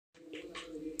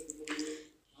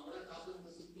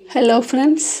Hello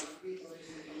friends,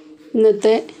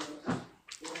 ഇന്നത്തെ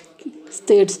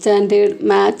 3rd standard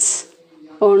maths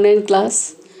online class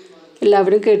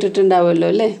എല്ലാവരും കേട്ടിട്ടുണ്ടാവുമല്ലോ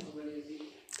അല്ലേ?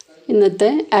 ഇന്നത്തെ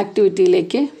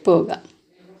ആക്ടിവിറ്റിയിലേക്ക് പോകാം.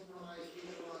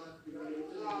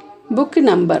 Book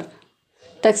number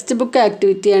text book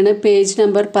ആക്ടിവിറ്റിയാണ്. Page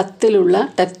number 10-ലുള്ള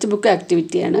text book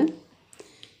ആക്ടിവിറ്റിയാണ്.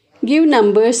 Give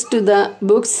numbers to the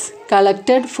books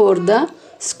collected for the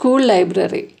school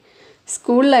library.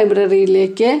 School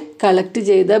ലൈബ്രറിയിലേക്ക് collect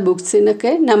ചെയ്ത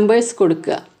ബുക്സിനൊക്കെ numbers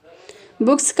കൊടുക്കുക.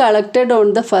 Books collected on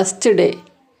the first day.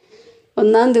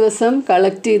 ഒന്നാം ദിവസം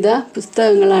collect ചെയ്ത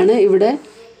പുസ്തകങ്ങളാണ് ഇവിടെ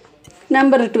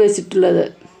നമ്പർ ഇട്ട് വെച്ചിട്ടുള്ളത്.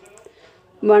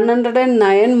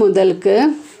 109 മുതൽക്ക്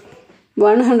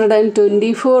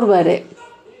 124 വരെ.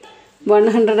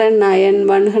 109,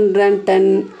 110,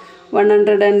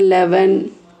 111,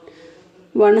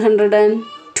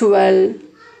 112,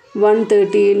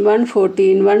 113,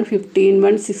 114, 115,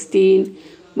 116,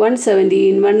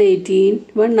 117, 118,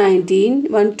 119,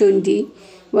 120,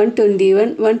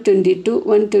 121, 122,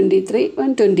 123,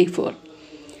 124.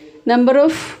 Number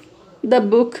of the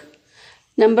book,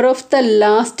 number of the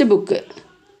last book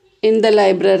in the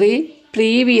library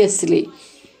previously.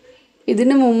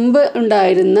 ഇതിനു മുമ്പ്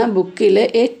ഉണ്ടായിരുന്ന ബുക്കിലെ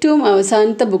ഏറ്റവും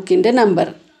അവസാനത്തെ ബുക്കിൻ്റെ number.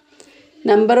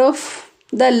 Number of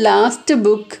the last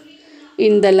book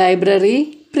in the library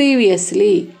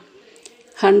previously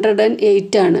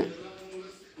 108 ആണ്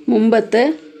മുമ്പത്തെ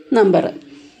number.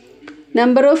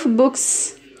 Number of books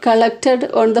collected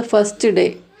on the first day.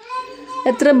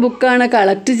 എത്ര ബുക്കാണ്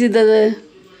കളക്ട് ചെയ്തത്?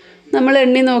 നമ്മൾ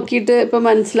എണ്ണി നോക്കിയിട്ട് ഇപ്പോൾ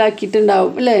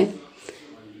മനസ്സിലാക്കിയിട്ടുണ്ടാവും അല്ലേ?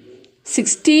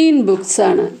 16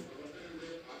 ബുക്സാണ്.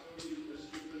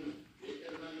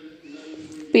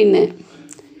 പിന്നെ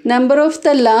number of the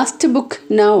last book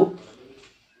now.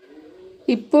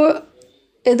 ഇപ്പോൾ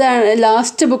ഇതാണ്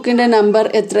ലാസ്റ്റ് ബുക്കിൻ്റെ നമ്പർ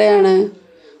എത്രയാണ്?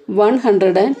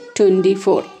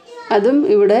 124. അതും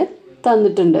ഇവിടെ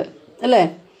തന്നിട്ടുണ്ട് അല്ലേ?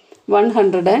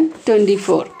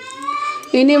 124.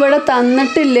 ഇനി ഇവിടെ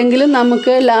തന്നിട്ടില്ലെങ്കിലും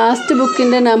നമുക്ക് ലാസ്റ്റ്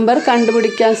ബുക്കിൻ്റെ നമ്പർ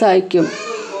കണ്ടുപിടിക്കാൻ സാധിക്കും.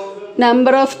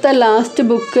 Number of the last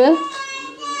book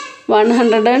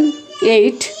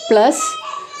 108 plus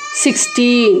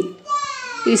 16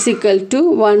 is equal to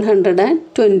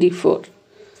 124.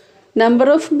 Number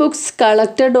of books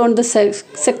collected on the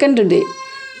second day.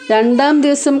 രണ്ടാം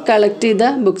ദിവസം കളക്ട് ചെയ്ത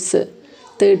books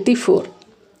 34.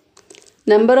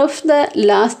 Number of the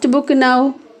last book now.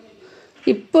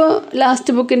 ഇപ്പോൾ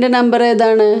ലാസ്റ്റ് ബുക്കിൻ്റെ നമ്പർ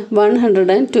ഏതാണ്?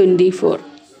 124.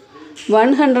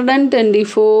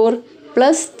 124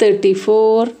 plus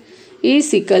 34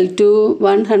 is equal to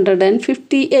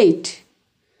 158.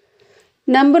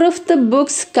 Number of the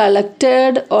books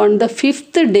collected on the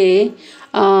fifth day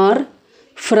R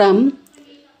from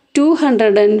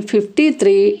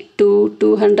 253 to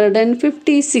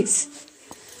 256.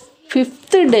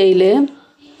 Fifth ഡേയിൽ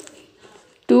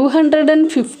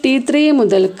 253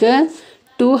 മുതൽക്ക്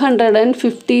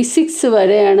 256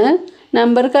 വരെയാണ്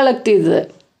number collect ചെയ്തത്.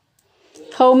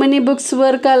 How many books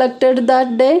were collected that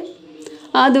day?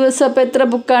 ആ ദിവസം അപ്പോൾ എത്ര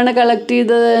ബുക്കാണ് കളക്ട്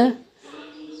ചെയ്തത്?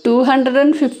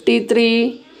 253,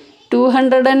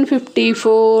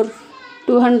 254,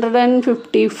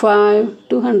 255,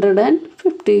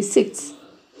 256.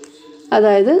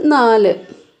 അതായത് 4.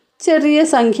 ചെറിയ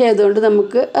സംഖ്യ ആയതുകൊണ്ട്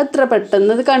നമുക്ക് അത്ര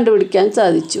പെട്ടെന്ന് അത് കണ്ടുപിടിക്കാൻ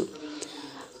സാധിച്ചു.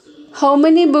 How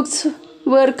many books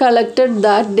where collected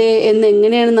that day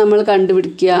എന്നെങ്ങനെയാണ് നമ്മൾ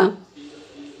കണ്ടുപിടിക്കുക?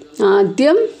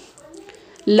 ആദ്യം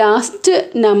ലാസ്റ്റ്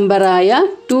നമ്പറായ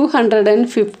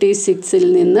 256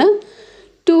 നിന്ന്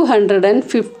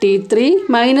 253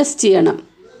 മൈനസ് ചെയ്യണം.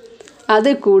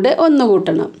 അത് കൂടെ 1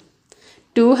 കൂട്ടണം.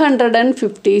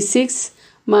 256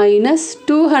 മൈനസ്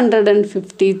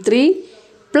 253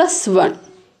 പ്ലസ് 1.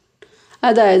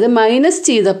 അതായത് മൈനസ്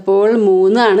ചെയ്തപ്പോൾ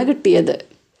 3 ആണ് കിട്ടിയത്.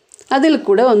 അതിൽ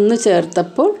കൂടെ 1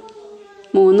 ചേർത്തപ്പോൾ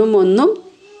 3ഉം 1ഉം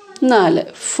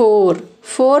 4.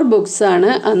 4 ബുക്സാണ്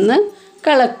അന്ന്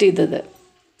കളക്ട് ചെയ്തത്.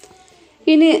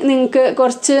 ഇനി നിങ്ങൾക്ക്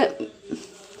കുറച്ച്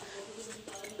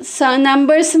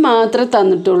നമ്പേഴ്സ് മാത്രമേ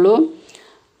തന്നിട്ടുള്ളൂ.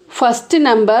 First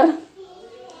number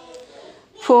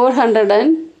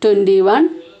 421,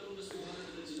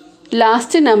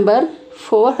 last number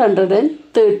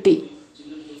 430.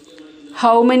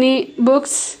 How many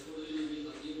books?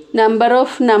 Number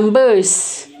of numbers.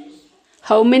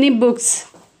 How many books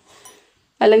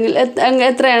അല്ലെങ്കിൽ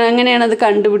എത്രയാണ്? അങ്ങനെയാണ് അത്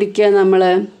കണ്ടുപിടിക്കുക. നമ്മൾ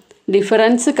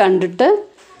ഡിഫറൻസ് കണ്ടിട്ട്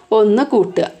 1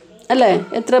 കൂട്ടുക അല്ലേ?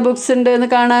 എത്ര ബുക്സ് ഉണ്ട് എന്ന്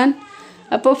കാണാൻ.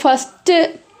 അപ്പോൾ ഫസ്റ്റ്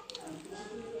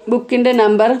ബുക്കിൻ്റെ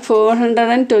നമ്പർ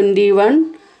 421,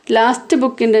 ലാസ്റ്റ്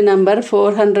ബുക്കിൻ്റെ നമ്പർ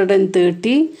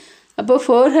 430. അപ്പോൾ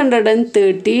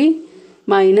 430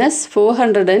 മൈനസ്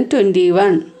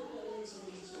 421.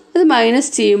 അത്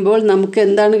മൈനസ് ചെയ്യുമ്പോൾ നമുക്ക്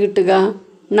എന്താണ് കിട്ടുക?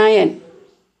 9.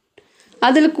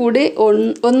 അതിൽ കൂടി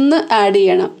 1 ആഡ്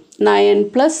ചെയ്യണം. 9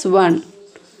 + 1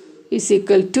 =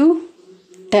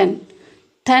 10.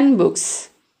 10 books.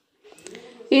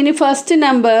 ഇനി ഫസ്റ്റ്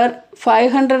നമ്പർ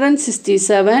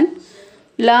 567,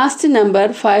 ലാസ്റ്റ് നമ്പർ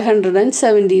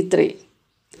 573.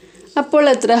 അപ്പോൾ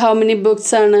എത്ര ഹൗ മെനി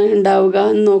ബുക്സ് ആണ് ഉണ്ടാവുക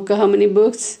എന്ന് നോക്കുക. How many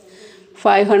books?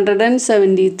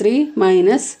 573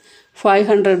 minus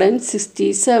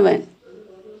 567.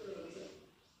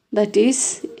 That is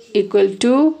equal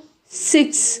to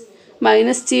 6.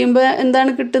 Minus ചെയ്യുമ്പോൾ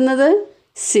എന്താണ് കിട്ടുന്നത്?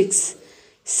 6.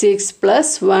 6 +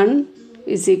 1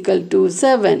 =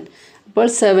 7. അപ്പോൾ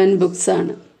 7 ബുക്സ്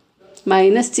ആണ്.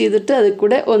 മൈനസ് ചെയ്തിട്ട് അതിൽ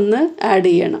കൂടെ 1 ആഡ്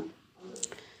ചെയ്യണം.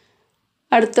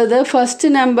 അടുത്തത് first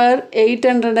number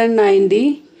 890,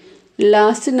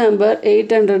 last number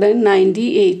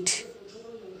 898.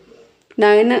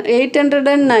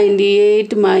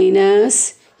 898 minus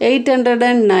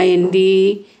 890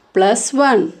 +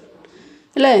 1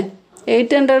 അല്ലേ?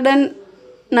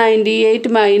 898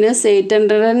 minus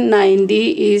 890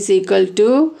 =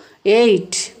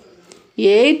 8.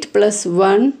 8 +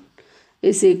 1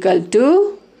 =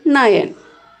 9.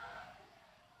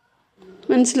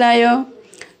 മനസ്സിലായോ?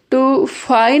 To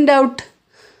find out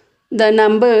the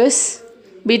numbers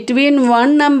between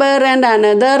one number and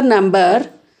another number,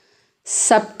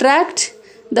 subtract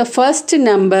the first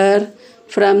number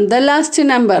from the last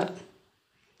number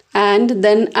and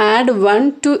then add 1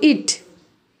 to it.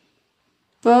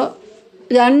 അപ്പോൾ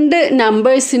രണ്ട്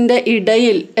നമ്പേഴ്സിൻ്റെ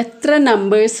ഇടയിൽ എത്ര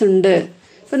numbers ഉണ്ട്?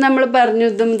 ഇപ്പോൾ നമ്മൾ പറഞ്ഞു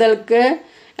ഇത് മുതൽക്ക്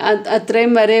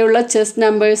അത്രയും വരെയുള്ള ചെസ്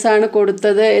നമ്പേഴ്സാണ്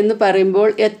കൊടുത്തത് എന്ന് പറയുമ്പോൾ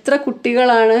എത്ര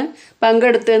കുട്ടികളാണ്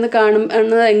പങ്കെടുത്തതെന്ന്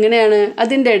കാണുന്നത് എങ്ങനെയാണ്?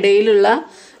 അതിൻ്റെ ഇടയിലുള്ള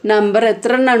നമ്പർ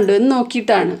എത്ര എണ്ണം ഉണ്ട് എന്ന്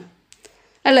നോക്കിയിട്ടാണ്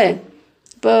അല്ലേ?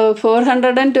 ഇപ്പോൾ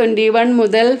 421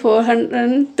 മുതൽ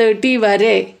 430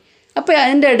 വരെ. അപ്പോൾ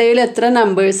അതിൻ്റെ ഇടയിൽ എത്ര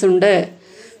നമ്പേഴ്സ് ഉണ്ട്?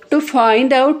 To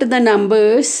find out the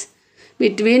numbers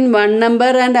between one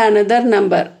number and another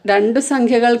number, രണ്ട്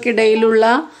സംഖ്യകൾക്കിടയിലുള്ള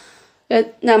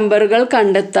നമ്പറുകൾ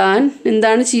കണ്ടെത്താൻ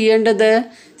എന്താണ് ചെയ്യേണ്ടത്?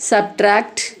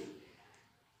 Subtract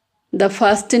the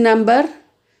first number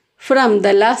from the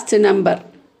last number.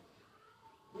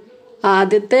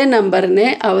 ആദ്യത്തെ നമ്പറിനെ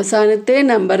അവസാനത്തെ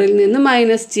നമ്പറിൽ നിന്ന്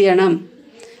മൈനസ് ചെയ്യണം.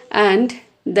 And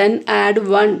then add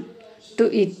 1 to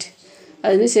it.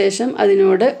 അതിനുശേഷം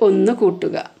അതിനോട് 1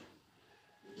 കൂട്ടുക.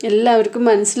 എല്ലാവർക്കും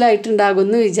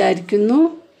മനസ്സിലായിട്ടുണ്ടാകുമെന്ന് വിചാരിക്കുന്നു.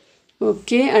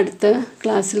 ഓക്കെ, അടുത്ത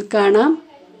ക്ലാസ്സിൽ കാണാം.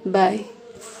 ബൈ.